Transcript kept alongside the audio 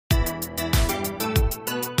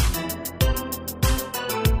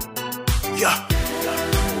Yeah.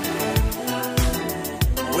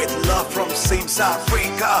 With love from South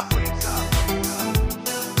Africa.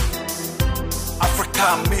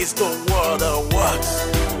 Africa means the world awards.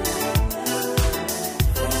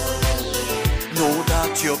 Know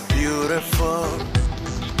that you're beautiful,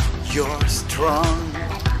 you're strong,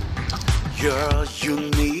 you're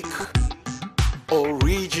unique,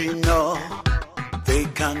 original. They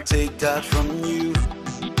can't take that from you,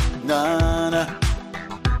 nah, nah.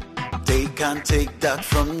 They can't take that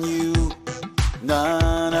from you,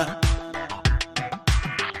 nah, nah.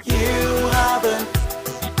 You haven't,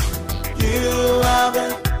 you have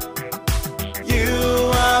an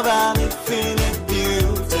infinite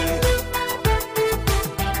beauty.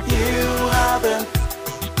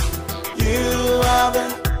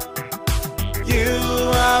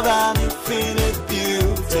 You have an infinite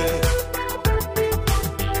beauty.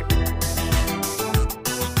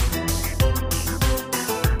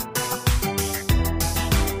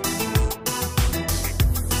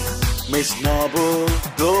 Miss Noble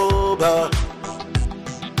Global,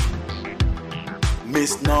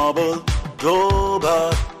 Miss Noble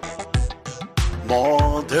Global,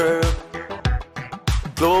 Mother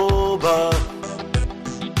Global,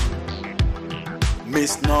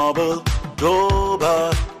 Miss Noble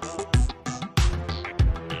Global.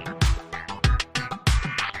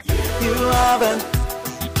 You have an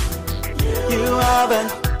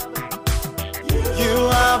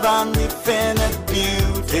infinite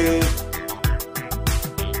beauty.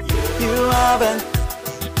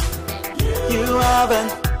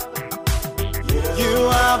 You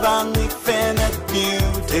have an infinite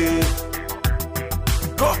beauty.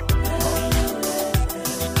 Go,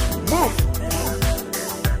 move,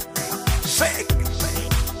 shake,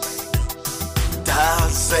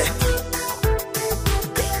 dance it.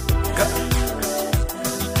 Go.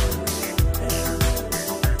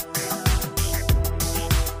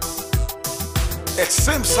 It's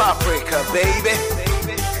South Africa, baby.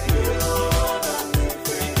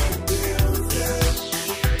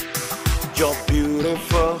 You're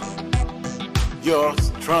beautiful, you're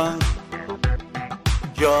strong,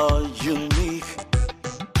 you're unique,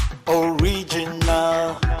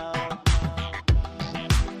 original.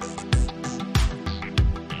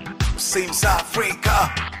 South Africa.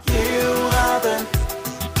 You have an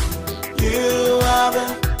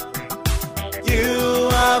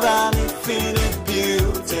infinite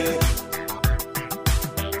beauty.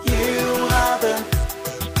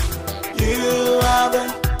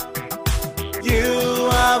 You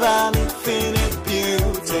have an infinite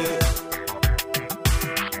beauty.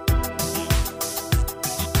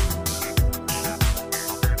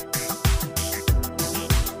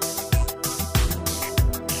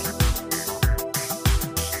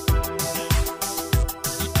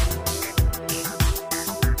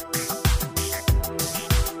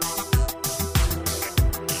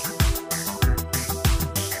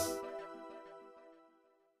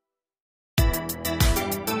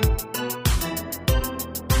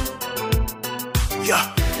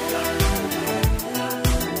 Yeah.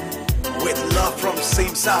 With love from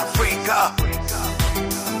South Africa.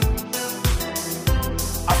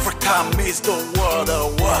 Africa means the world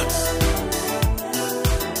awards.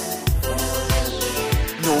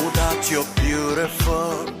 Know that you're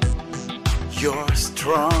beautiful, you're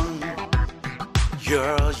strong,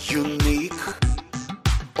 you're unique,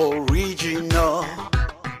 original.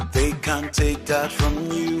 They can't take that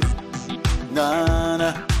from you, nah,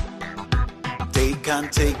 nah. They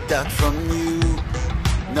can't take that from you,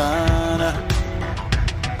 nah, nah.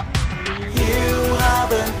 You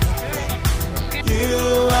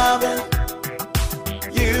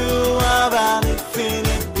have an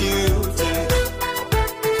infinite beauty.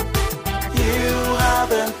 You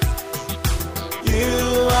have